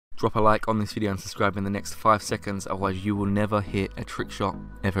Drop a like on this video and subscribe in the next 5 seconds, otherwise you will never hit a trick shot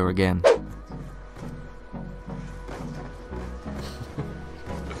ever again.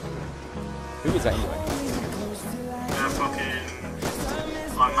 Who is that anyway?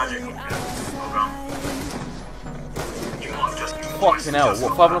 Fucking like magic program. You might just Fucking hell,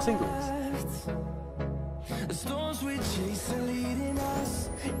 what, 5 on singles?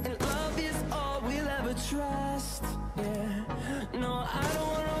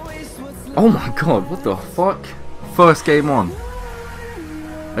 Oh my god, what the fuck? First game on.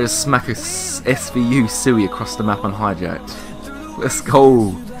 I just smack a SVU Sui across the map unhijacked. Let's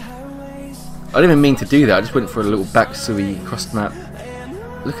go. I didn't even mean to do that, I just went for a little back Sui across the map.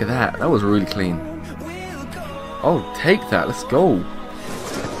 Look at that, that was really clean. Oh, take that, let's go.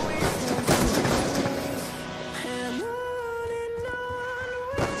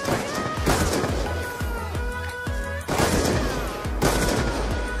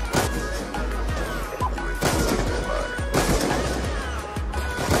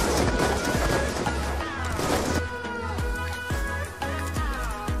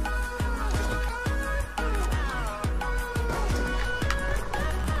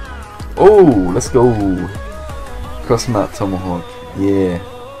 Oh, let's go. Cross map tomahawk. Yeah.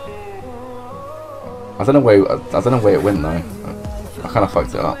 I don't know where it went though. I kind of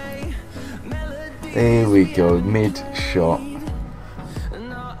fucked it up. There we go. Mid shot.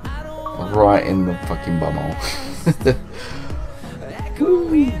 Right in the fucking bumhole.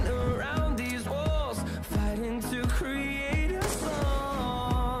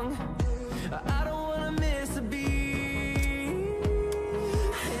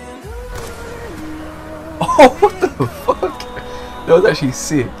 Oh, what the fuck? That was actually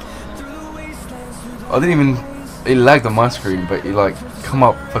sick. I didn't even... It lagged on my screen, but it like come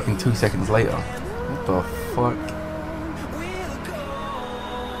up fucking 2 seconds later. What the fuck?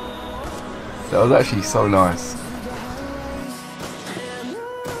 That was actually so nice.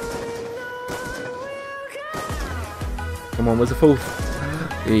 Come on, where's the fourth?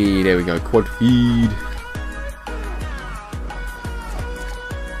 Hey, there we go, quad feed.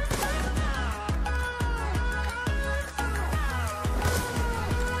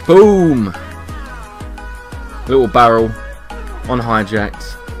 Boom! Little barrel,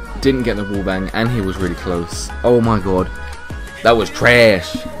 unhijacked, didn't get the wall bang, and he was really close. Oh my god, that was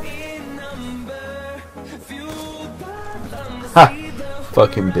trash. Ha!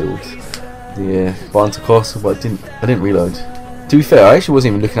 Fucking build. Yeah, barn to castle, but I didn't reload. To be fair, I actually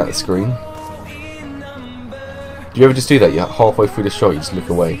wasn't even looking at the screen. Do you ever just do that? You're halfway through the shot, you just look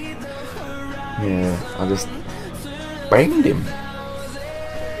away. Yeah, I just banged him.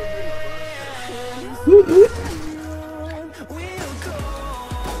 Woo.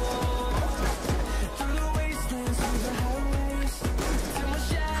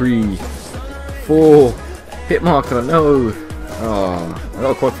 3, 4, hit marker, no. Oh, I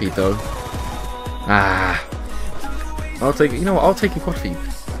got a quad feed though. Ah, I'll take it. You know what? I'll take a quad feed.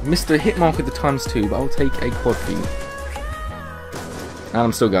 Missed the hit marker the ×2, but I'll take a quad feed. And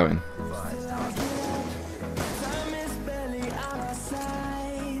I'm still going.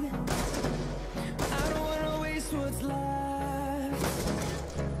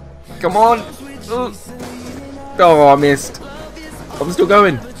 Come on! Oh, I missed. I'm still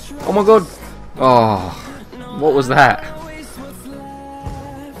going. Oh my god. Oh, what was that?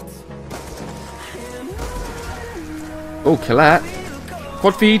 Oh, collat.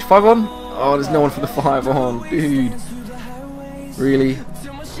 Quad feed, 5 on. Oh, there's no one for the 5 on, dude. Really?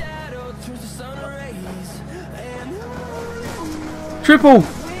 Triple!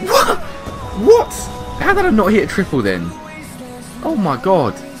 What? What? How did I not hit a triple then? Oh my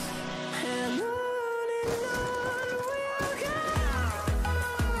god.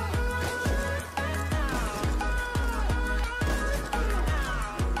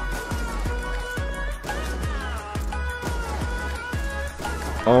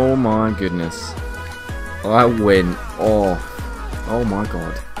 Oh my goodness. I went off. Oh my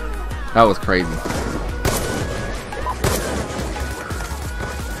god. That was crazy.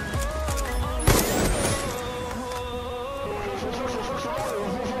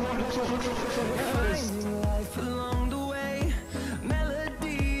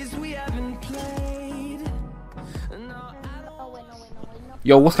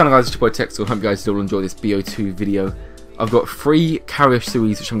 Yo, what's going on guys, it's your boy Texzl. Hope you guys did all enjoy this BO2 video. I've got 3 carrier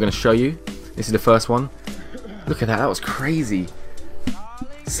series which I'm going to show you. This is the first one. Look at that, that was crazy.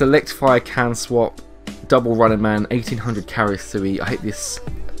 Select fire can swap, double running man, 1800 carrier series. I hit this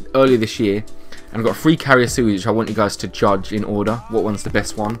earlier this year. And I've got 3 carrier series which I want you guys to judge in order. What one's the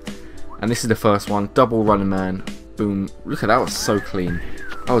best one? And this is the first one, double running man. Boom. Look at that, was so clean.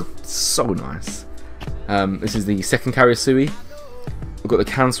 That was so nice. This is the second carrier Sui. We've got the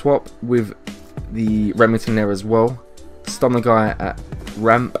can swap with the Remington there as well. Stun the guy at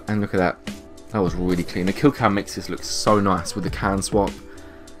ramp, and look at that. That was really clean. The kill cam makes this look so nice with the can swap.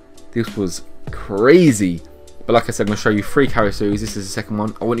 This was crazy. But like I said, I'm going to show you 3 carrier series. This is the second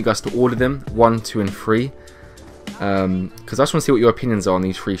one. I want you guys to order them, 1, 2 and 3. Because I just want to see what your opinions are on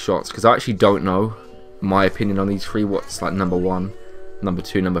these 3 shots. Because I actually don't know my opinion on these 3. What's like number 1, number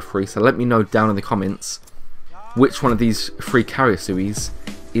 2, number 3. So let me know down in the comments which one of these 3 carrier series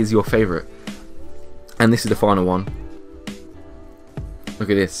is your favourite. And this is the final one. Look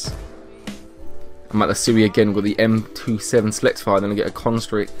at this. I'm at the Sui again. We've got the M27 select fire. Then I get a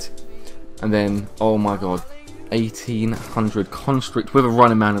constrict. And then, oh my god, 1800 constrict with a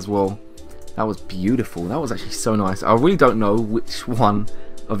running man as well. That was beautiful. That was actually so nice. I really don't know which one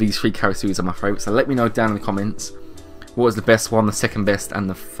of these 3 carrier series are my favourite. So let me know down in the comments what was the best one, the second best, and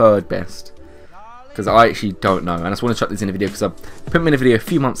the third best. Because I actually don't know. And I just want to chuck this in a video because I put them in a video a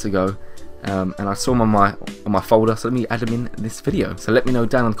few months ago. And I saw them on my folder. So let me add them in this video. So let me know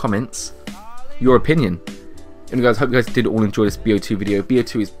down in the comments your opinion. And guys, hope you guys did all enjoy this BO2 video.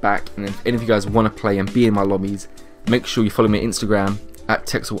 BO2 is back, and if any of you guys want to play and be in my lobbies, make sure you follow me on Instagram at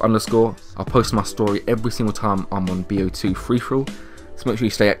Texzl_. I'll post my story every single time I'm on BO2 free-for-all. So make sure you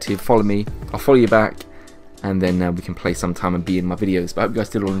stay active, follow me, I'll follow you back, and then we can play sometime and be in my videos. But I hope you guys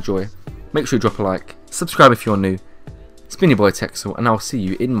did all enjoy. Make sure you drop a like, subscribe if you're new. It's been your boy Texzl, and I'll see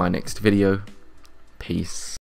you in my next video. Peace.